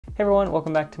Hey everyone,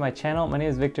 welcome back to my channel. My name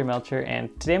is Victor Melcher and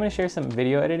today I'm going to share some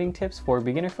video editing tips for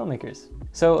beginner filmmakers.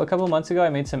 So a couple months ago I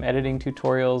made some editing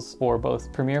tutorials for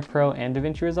both Premiere Pro and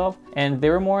DaVinci Resolve, and they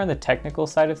were more on the technical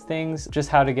side of things, just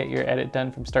how to get your edit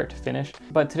done from start to finish.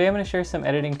 But today I'm going to share some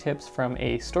editing tips from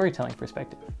a storytelling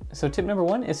perspective. So tip number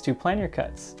one is to plan your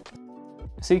cuts.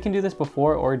 So you can do this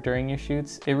before or during your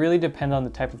shoots. It really depends on the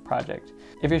type of project.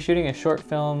 If you're shooting a short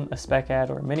film, a spec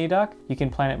ad, or a mini doc, you can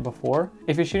plan it before.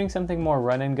 If you're shooting something more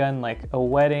run and gun like a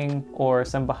wedding or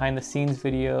some behind the scenes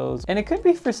videos, and it could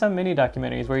be for some mini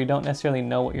documentaries where you don't necessarily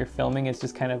know what you're filming, it's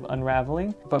just kind of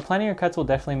unraveling. But planning your cuts will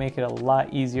definitely make it a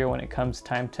lot easier when it comes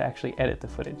time to actually edit the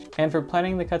footage. And for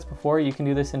planning the cuts before, you can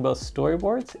do this in both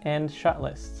storyboards and shot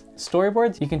lists.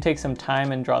 Storyboards, you can take some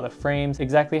time and draw the frames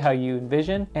exactly how you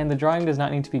envision, and the drawing does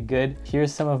not need to be good.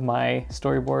 Here's some of my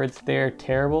storyboards. They're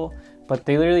terrible, but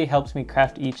they literally helps me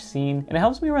craft each scene, and it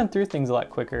helps me run through things a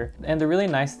lot quicker. And the really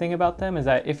nice thing about them is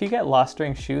that if you get lost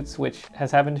during shoots, which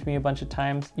has happened to me a bunch of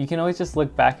times, you can always just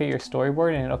look back at your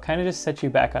storyboard and it'll kind of just set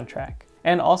you back on track.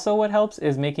 And also what helps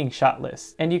is making shot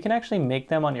lists. And you can actually make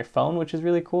them on your phone, which is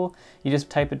really cool. You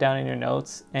just type it down in your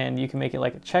notes and you can make it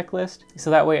like a checklist. So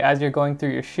that way, as you're going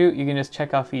through your shoot, you can just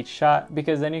check off each shot,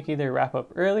 because then you can either wrap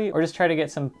up early or just try to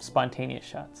get some spontaneous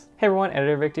shots. Hey everyone,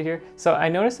 Editor Victor here. So I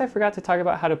noticed I forgot to talk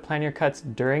about how to plan your cuts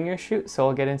during your shoot, so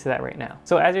I'll get into that right now.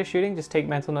 So as you're shooting, just take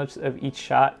mental notes of each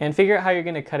shot and figure out how you're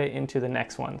gonna cut it into the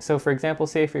next one. So for example,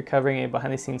 say if you're covering a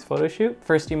behind the scenes photo shoot,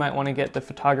 first you might wanna get the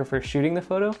photographer shooting the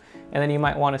photo, and then you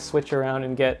might wanna switch around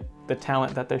and get the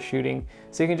talent that they're shooting.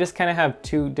 So you can just kind of have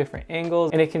two different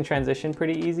angles and it can transition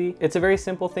pretty easy. It's a very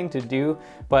simple thing to do,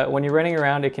 but when you're running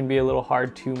around, it can be a little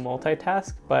hard to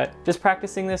multitask, but just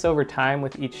practicing this over time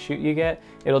with each shoot you get,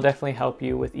 it'll definitely help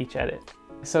you with each edit.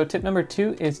 So tip number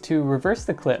two is to reverse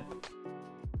the clip.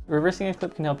 Reversing a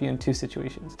clip can help you in two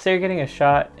situations. Say you're getting a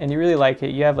shot and you really like it,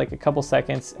 you have like a couple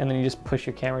seconds and then you just push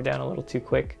your camera down a little too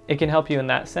quick. It can help you in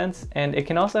that sense, and it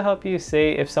can also help you,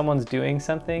 say if someone's doing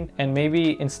something and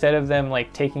maybe instead of them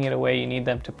like taking it away, you need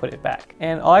them to put it back.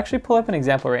 And I'll actually pull up an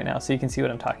example right now so you can see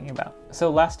what I'm talking about. So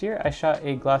last year I shot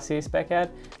a Glossier spec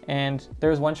ad, and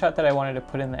there was one shot that I wanted to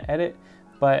put in the edit,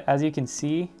 but as you can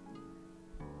see,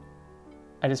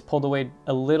 I just pulled away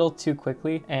a little too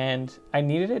quickly, and I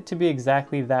needed it to be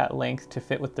exactly that length to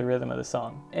fit with the rhythm of the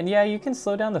song. And yeah, you can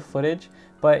slow down the footage,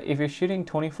 but if you're shooting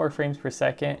 24 frames per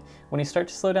second, when you start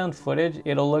to slow down footage,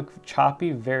 it'll look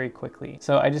choppy very quickly.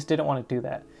 So I just didn't want to do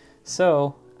that.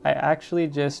 So I actually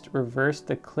just reversed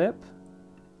the clip,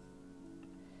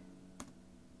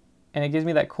 and it gives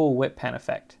me that cool whip pan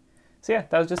effect. So yeah,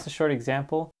 that was just a short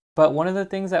example. But one of the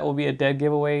things that will be a dead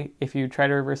giveaway if you try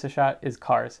to reverse a shot is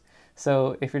cars.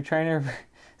 So if you're trying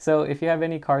to, if you have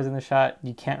any cars in the shot,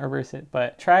 you can't reverse it,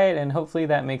 but try it and hopefully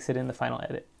that makes it in the final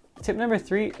edit. Tip number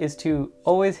three is to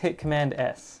always hit Command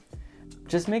S.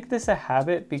 Just make this a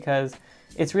habit, because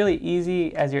it's really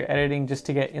easy as you're editing just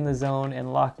to get in the zone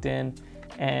and locked in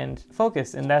and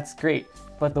focused, and that's great.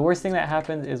 But the worst thing that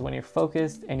happens is when you're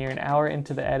focused and you're an hour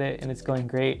into the edit and it's going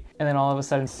great, and then all of a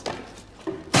sudden,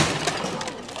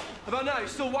 how about now? You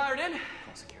still wired in?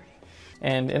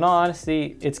 And in all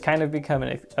honesty, it's kind of become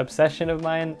an obsession of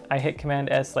mine. I hit Command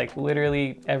S like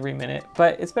literally every minute,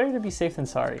 but it's better to be safe than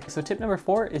sorry. So tip number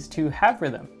four is to have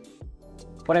rhythm.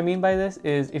 What I mean by this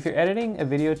is if you're editing a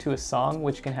video to a song,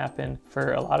 which can happen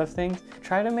for a lot of things,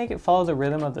 try to make it follow the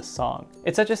rhythm of the song.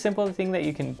 It's such a simple thing that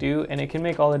you can do, and it can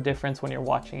make all the difference when you're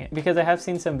watching it, because I have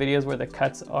seen some videos where the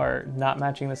cuts are not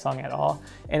matching the song at all,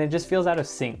 and it just feels out of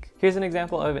sync. Here's an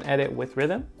example of an edit with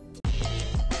rhythm.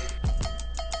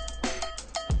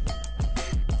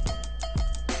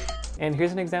 And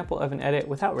here's an example of an edit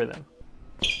without rhythm.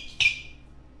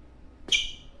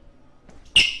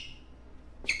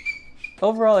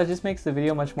 Overall, it just makes the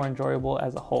video much more enjoyable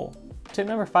as a whole. Tip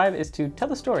number five is to tell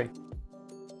the story.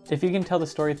 If you can tell the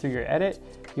story through your edit,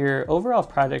 your overall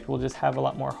project will just have a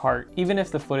lot more heart, even if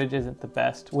the footage isn't the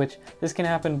best, which this can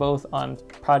happen both on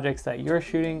projects that you're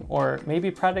shooting or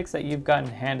maybe projects that you've gotten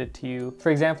handed to you.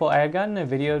 For example, I had gotten a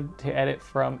video to edit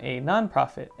from a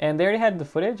nonprofit, and they already had the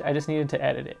footage, I just needed to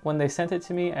edit it. When they sent it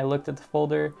to me, I looked at the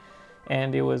folder,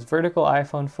 and it was vertical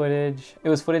iPhone footage. It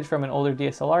was footage from an older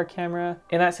DSLR camera.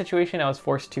 In that situation, I was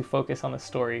forced to focus on the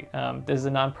story. This is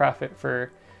a nonprofit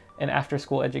for an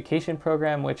after-school education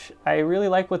program, which I really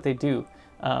like what they do.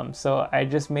 So I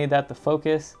just made that the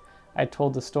focus. I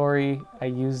told the story, I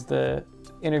used the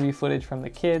interview footage from the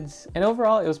kids, and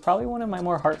overall it was probably one of my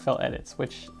more heartfelt edits,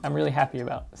 which I'm really happy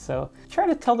about. So try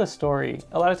to tell the story.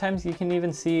 A lot of times you can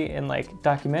even see in like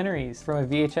documentaries from a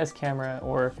VHS camera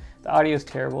or The audio is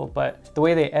terrible, but the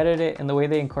way they edit it and the way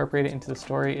they incorporate it into the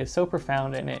story is so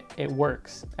profound, and it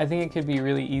works. I think it could be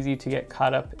really easy to get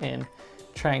caught up in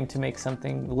trying to make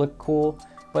something look cool,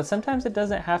 but sometimes it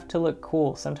doesn't have to look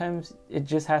cool. Sometimes it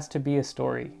just has to be a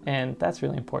story, and that's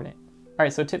really important. All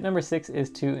right, so tip number 6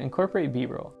 is to incorporate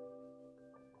B-roll.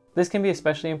 This can be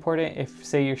especially important if,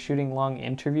 say, you're shooting long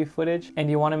interview footage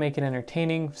and you want to make it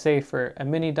entertaining, say for a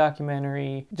mini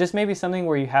documentary, just maybe something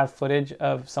where you have footage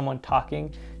of someone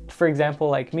talking. For example,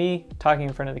 like me talking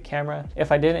in front of the camera.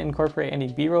 If I didn't incorporate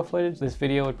any B-roll footage, this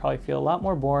video would probably feel a lot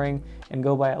more boring and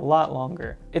go by a lot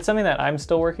longer. It's something that I'm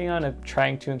still working on and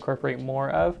trying to incorporate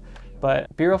more of,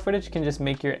 but B-roll footage can just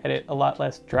make your edit a lot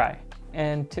less dry.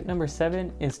 And tip number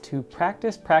 7 is to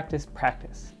practice, practice,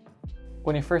 practice.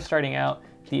 When you're first starting out,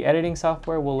 the editing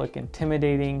software will look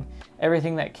intimidating.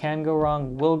 Everything that can go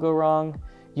wrong will go wrong.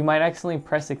 You might accidentally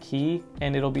press a key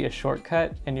and it'll be a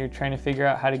shortcut and you're trying to figure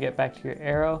out how to get back to your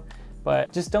arrow.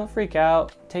 But just don't freak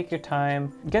out, take your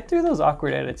time, get through those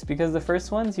awkward edits, because the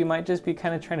first ones you might just be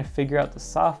kind of trying to figure out the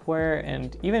software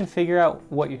and even figure out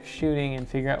what you're shooting and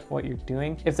figure out what you're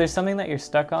doing. If there's something that you're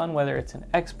stuck on, whether it's an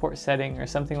export setting or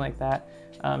something like that,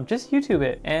 just YouTube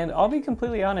it. And I'll be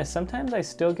completely honest, sometimes I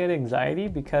still get anxiety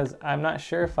because I'm not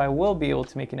sure if I will be able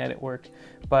to make an edit work.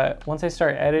 But once I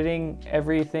start editing,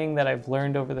 everything that I've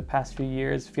learned over the past few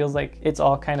years feels like it's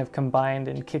all kind of combined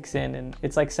and kicks in, and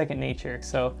it's like second nature.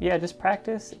 So yeah, just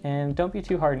practice and don't be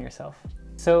too hard on yourself.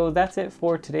 So that's it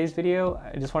for today's video.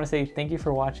 I just want to say thank you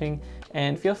for watching,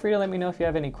 and feel free to let me know if you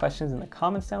have any questions in the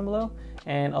comments down below,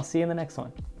 and I'll see you in the next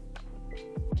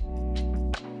one.